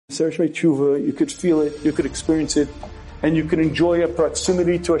Search Tshuva, you could feel it, you could experience it, and you could enjoy a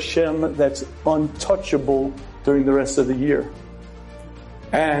proximity to Hashem that's untouchable during the rest of the year.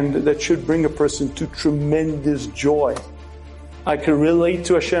 And that should bring a person to tremendous joy. I could relate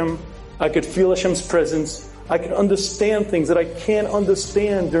to Hashem, I could feel Hashem's presence, I could understand things that I can't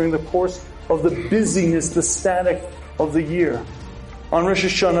understand during the course of the busyness, the static of the year. On Rosh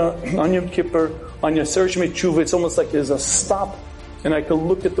Hashanah, on Yom Kippur, on Yasser Shemei Tshuva, it's almost like there's a stop, and I could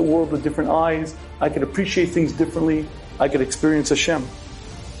look at the world with different eyes, I could appreciate things differently, I could experience Hashem.